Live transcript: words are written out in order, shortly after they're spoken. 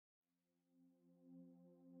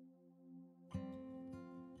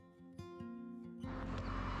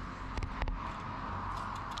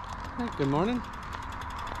Right, good morning.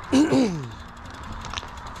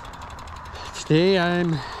 Today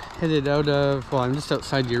I'm headed out of, well, I'm just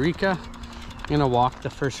outside Eureka. I'm gonna walk the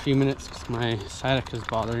first few minutes because my sciatica is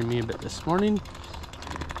bothering me a bit this morning.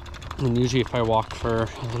 And usually if I walk for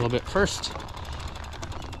a little bit first,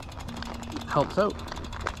 it helps out.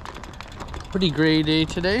 Pretty gray day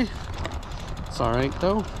today. It's all right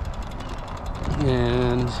though.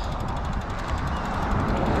 And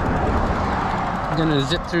I'm gonna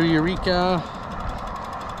zip through Eureka.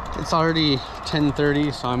 It's already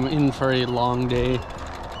 10:30, so I'm in for a long day.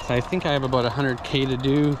 So I think I have about 100K to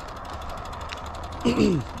do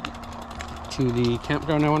to the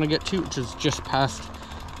campground I want to get to, which is just past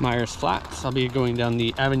Myers Flats. I'll be going down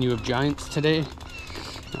the Avenue of Giants today.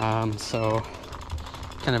 So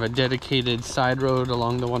kind of a dedicated side road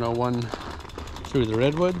along the 101 through the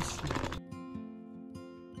Redwoods.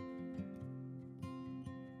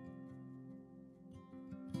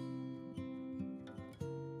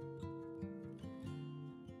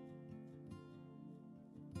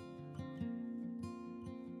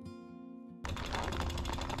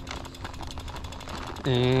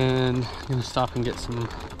 And I'm gonna stop and get some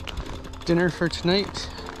dinner for tonight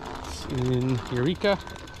in Eureka,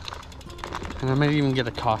 and I might even get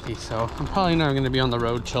a coffee. So I'm probably not gonna be on the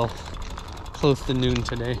road till close to noon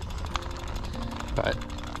today, but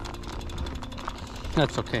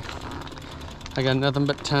that's okay. I got nothing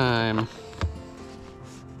but time.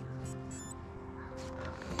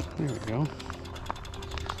 There we go.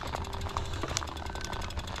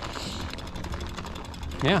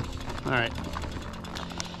 Yeah, all right.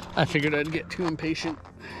 I figured I'd get too impatient.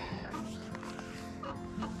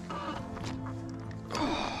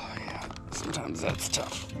 Oh, yeah, sometimes that's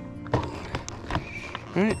tough.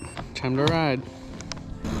 All right, time to ride.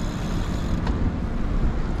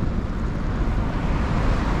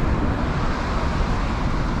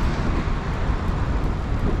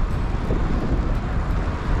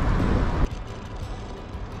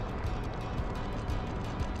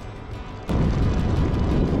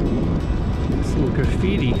 Some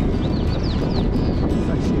graffiti. It's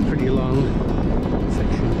actually a pretty long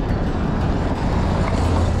section.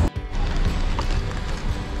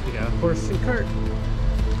 We got a horse and cart.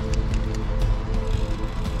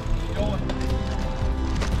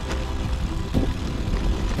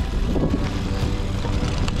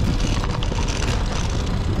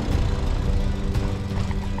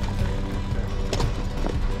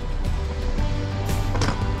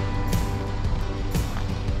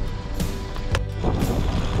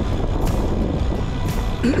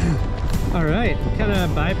 All right, kind of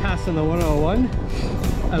bypassing the 101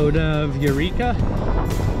 out of Eureka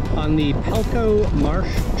on the Pelco Marsh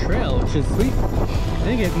Trail, which is sweet. I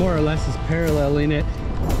think it more or less is paralleling it.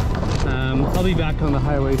 I'll be back on the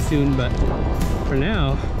highway soon, but for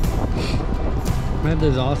now, I have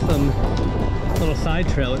this awesome little side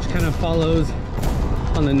trail which kind of follows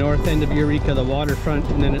on the north end of Eureka, the waterfront,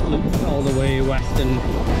 and then it loops all the way west and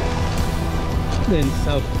then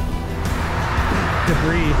south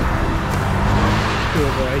debris to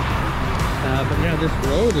avoid. But yeah, this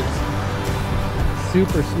road is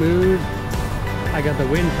super smooth. I got the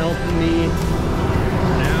wind helping me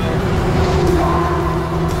now.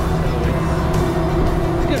 So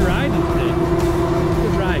it's good riding today.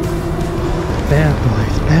 Good ride.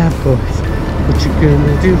 Bad boys. What you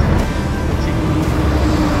gonna do?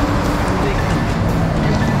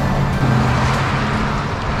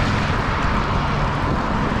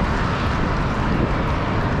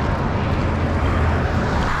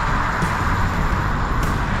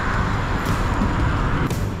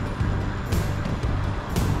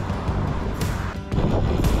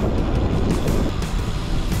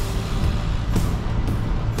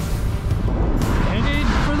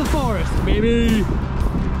 Baby!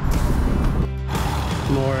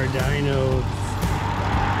 More dinosaurs.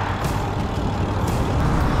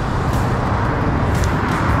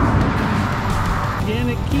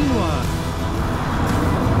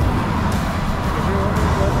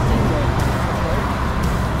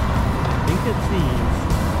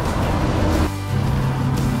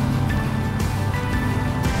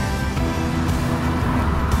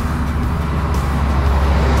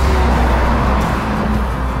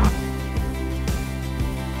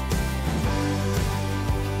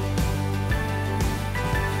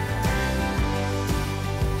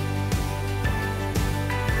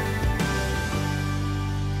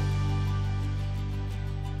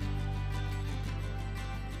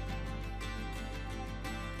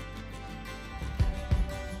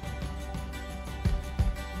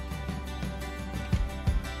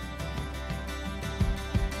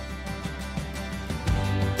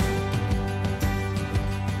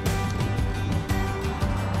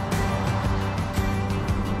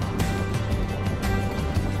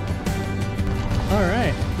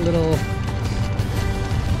 little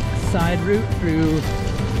side route through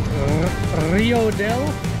Rio del,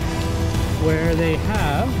 where they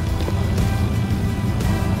have,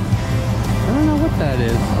 I don't know what that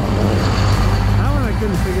is. That one I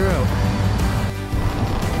couldn't figure out.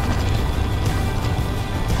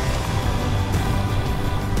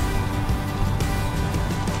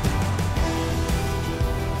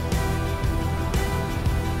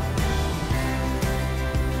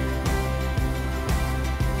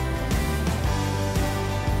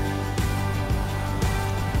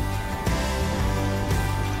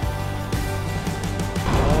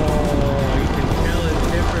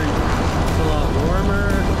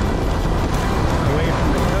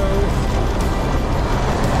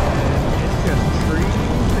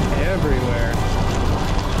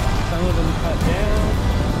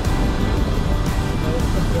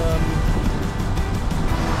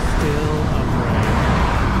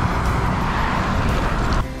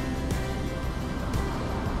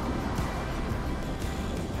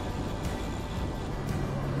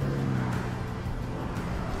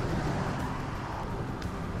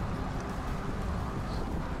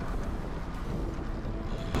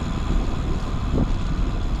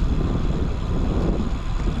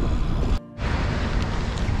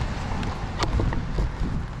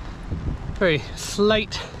 Very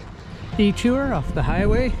slight detour off the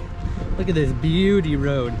highway. Look at this beauty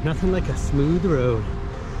road. Nothing like a smooth road.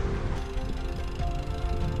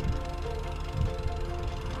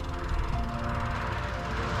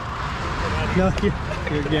 No,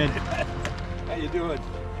 you're good. How you doing?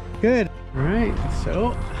 Good. All right,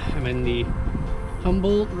 so I'm in the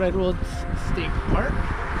Humboldt Redwoods State Park.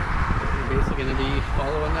 We're basically going to be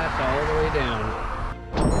following that all the way down.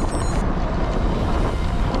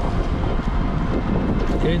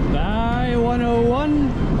 Goodbye 101.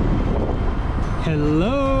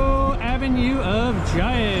 Hello Avenue of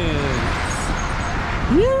Giants.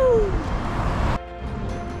 Woo!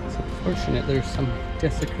 It's unfortunate there's some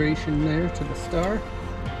desecration there to the star,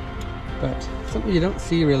 but something you don't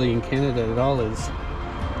see really in Canada at all is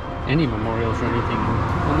any memorials or anything.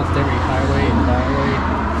 Almost every highway and byway,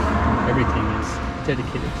 everything is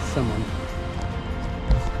dedicated to someone.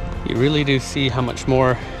 You really do see how much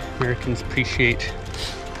more Americans appreciate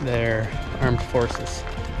their armed forces.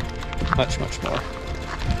 Much, much more.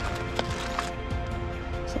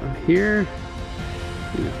 So I'm here.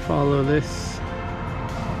 I'm going to follow this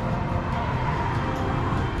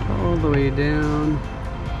all the way down.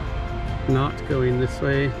 Not going this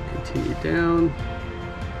way. Continue down.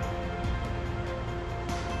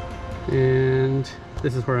 And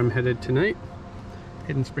this is where I'm headed tonight.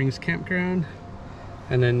 Hidden Springs Campground.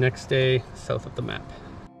 And then next day, south of the map.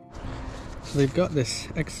 So they've got this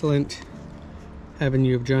excellent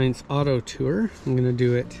Avenue of Giants auto tour. I'm gonna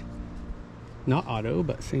do it not auto,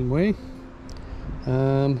 but same way.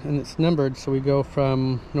 And it's numbered, so we go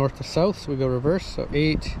from north to south, so we go reverse. So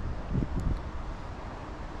 8,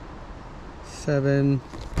 7,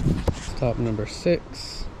 stop number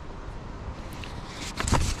 6,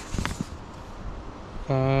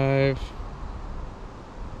 5,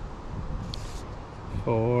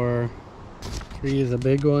 4, 3 is a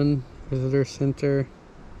big one. Visitor Center,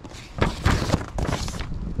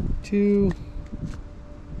 2,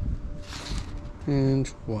 and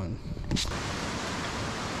 1.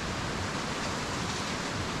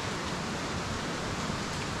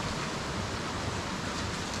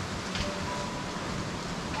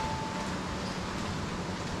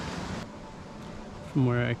 From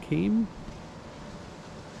where I came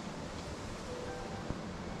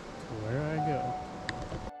to where I go.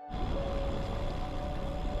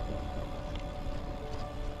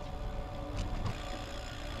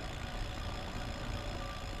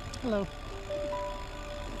 Hello.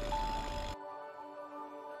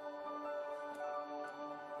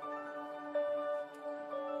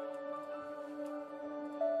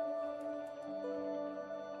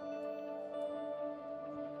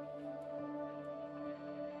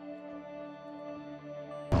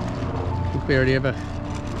 I think we already have a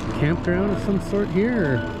campground of some sort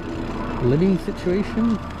here, or living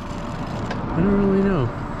situation. I don't really know.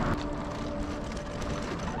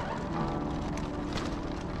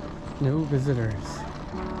 No visitors.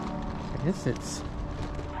 I guess it's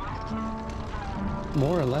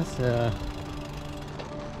more or less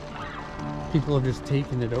people have just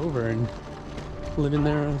taken it over and living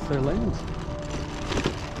there as their land.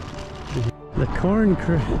 The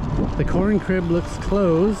corn crib looks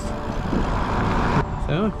closed.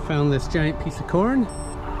 So found this giant piece of corn.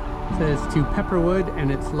 It says to Pepperwood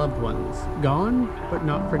and its loved ones, gone but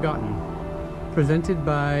not forgotten. Presented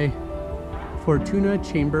by Fortuna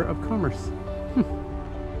Chamber of Commerce.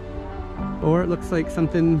 Or it looks like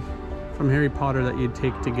something from Harry Potter that you'd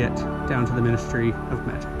take to get down to the Ministry of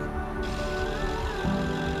Magic.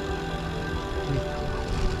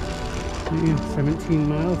 17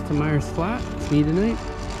 miles to Myers Flat. It's me tonight.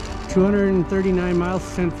 239 miles to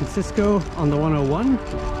San Francisco on the 101.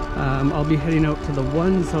 I'll be heading out to the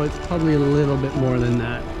 1, so it's probably a little bit more than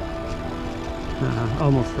that.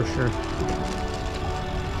 Almost for sure.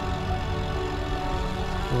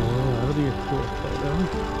 Oh, that'll be a cool photo.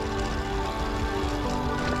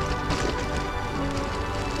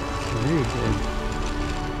 Very good.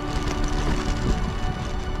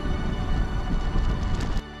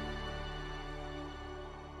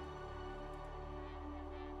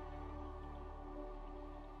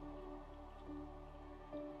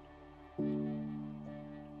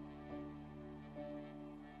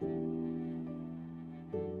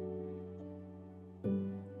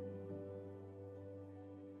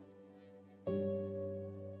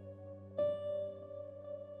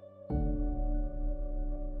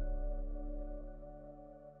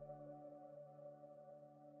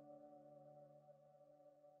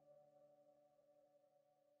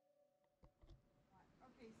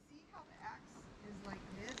 See how the axe is like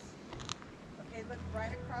this? Okay, look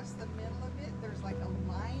right across the middle of it. There's like a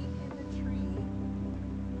line in the tree,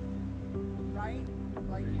 right?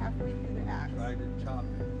 Like halfway through the axe. Tried to chop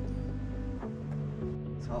it.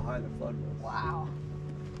 That's how high the flood was. Wow.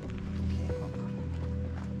 Okay, hold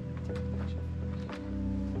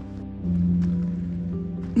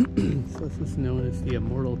on. So this is known as the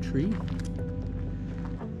Immortal Tree.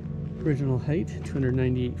 Original height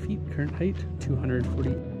 298 feet, current height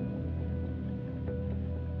 240.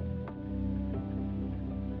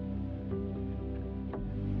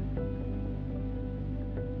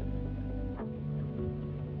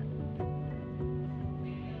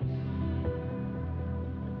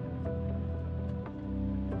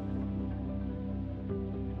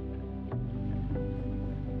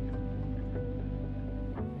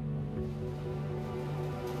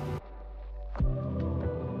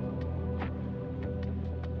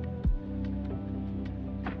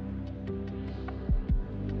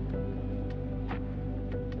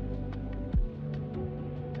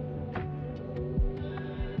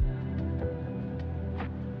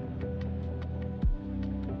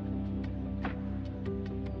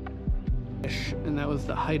 And that was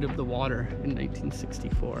the height of the water in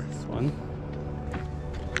 1964. This one.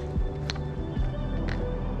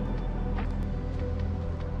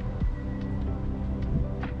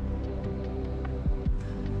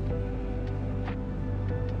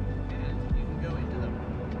 And you can go into them.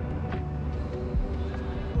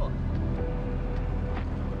 Cool.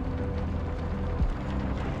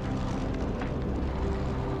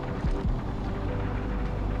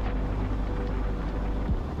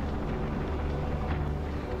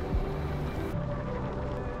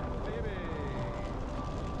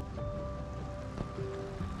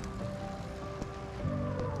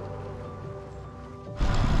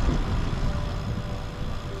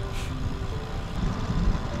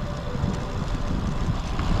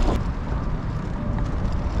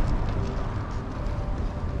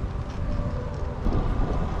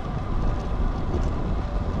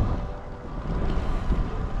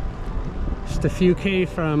 Just a few K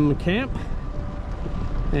from camp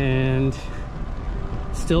and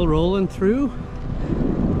still rolling through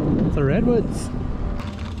the redwoods.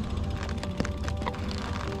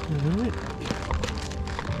 Alright.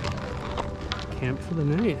 Camp for the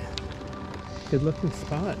night. Good looking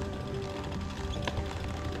spot.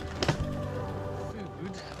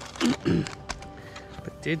 Food.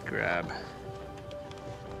 But did grab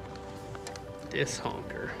this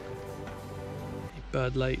honker.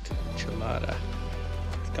 Bud Light Chelada.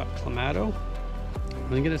 It's got Clamato. I'm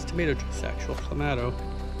gonna get its tomato juice, actual Clamato,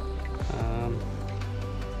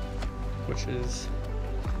 which is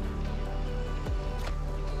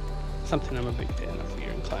something I'm a big fan of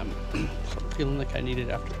here in Clam. So I'm feeling like I need it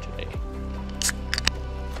after today.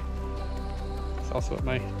 It's also at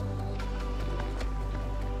my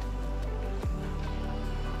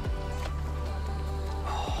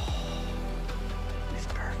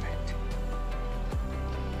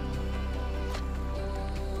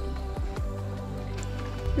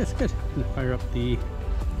Yes, good. I'm gonna fire up the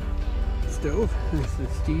stove. There's the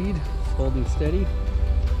steed, it's holding steady.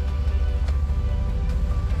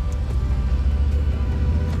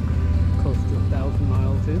 Close to 1,000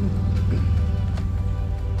 miles in.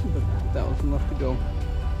 About 1,000 left to go.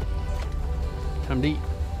 Time to eat.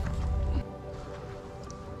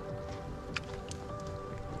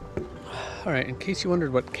 Alright, in case you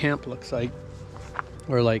wondered what camp looks like,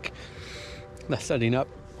 or like the setting up,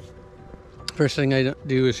 First thing I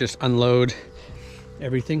do is just unload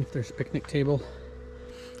everything. If there's a picnic table,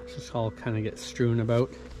 it's just all kind of gets strewn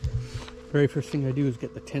about. Very first thing I do is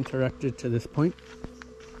get the tent erected to this point.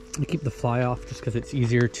 I keep the fly off just because it's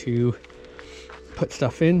easier to put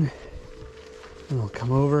stuff in. And I'll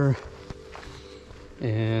come over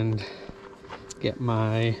and get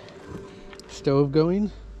my stove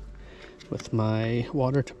going with my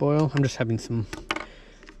water to boil. I'm just having some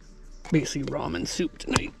basically ramen soup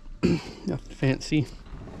tonight. Nothing fancy.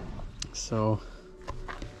 So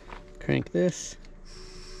crank this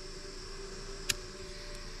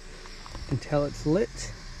until it's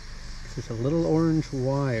lit. There's a little orange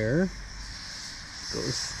wire.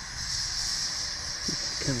 Goes, you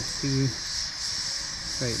can kind of see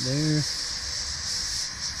right there.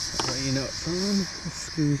 That way you know it's on. The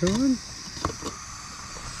screw's on.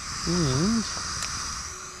 And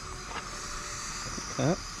like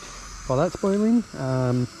that. While that's boiling,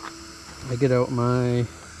 I get out my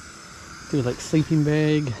like sleeping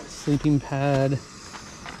bag, sleeping pad.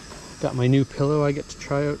 Got my new pillow I get to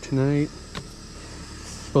try out tonight.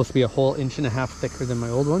 It's supposed to be a whole 1.5 inches thicker than my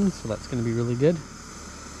old one, so that's going to be really good.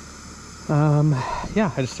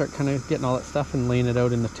 Yeah, I just start kind of getting all that stuff and laying it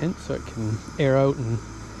out in the tent so it can air out and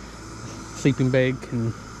sleeping bag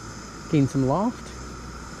can gain some loft.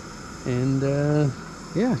 And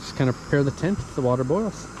yeah, just kind of prepare the tent as the water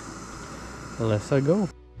boils. Let's go.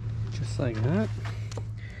 Just like that.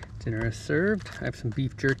 Dinner is served. I have some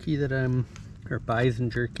beef jerky that or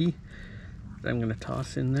bison jerky that I'm going to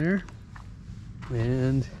toss in there.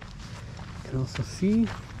 And you can also see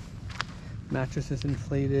mattress is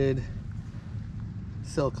inflated,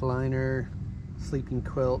 silk liner, sleeping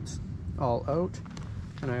quilt all out.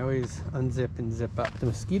 And I always unzip and zip up the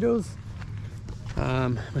mosquitoes.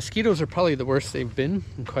 Mosquitoes are probably the worst they've been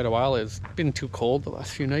in quite a while. It's been too cold the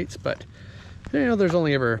last few nights, but you know, there's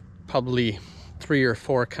only ever probably 3 or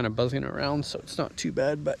 4 kind of buzzing around, so it's not too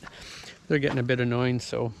bad, but they're getting a bit annoying.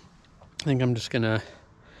 So I think I'm just gonna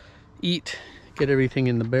eat, get everything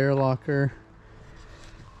in the bear locker,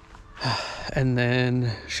 and then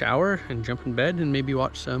shower and jump in bed and maybe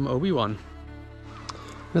watch some Obi-Wan.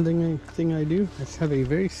 Another thing I do, I just have a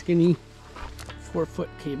very skinny 4-foot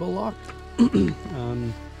cable lock.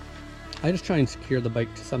 I just try and secure the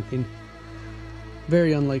bike to something.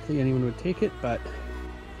 Very unlikely anyone would take it, but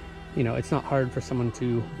you know, it's not hard for someone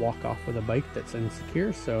to walk off with a bike that's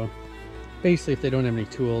insecure. So basically, if they don't have any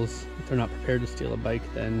tools, if they're not prepared to steal a bike,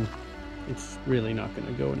 then it's really not going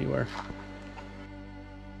to go anywhere.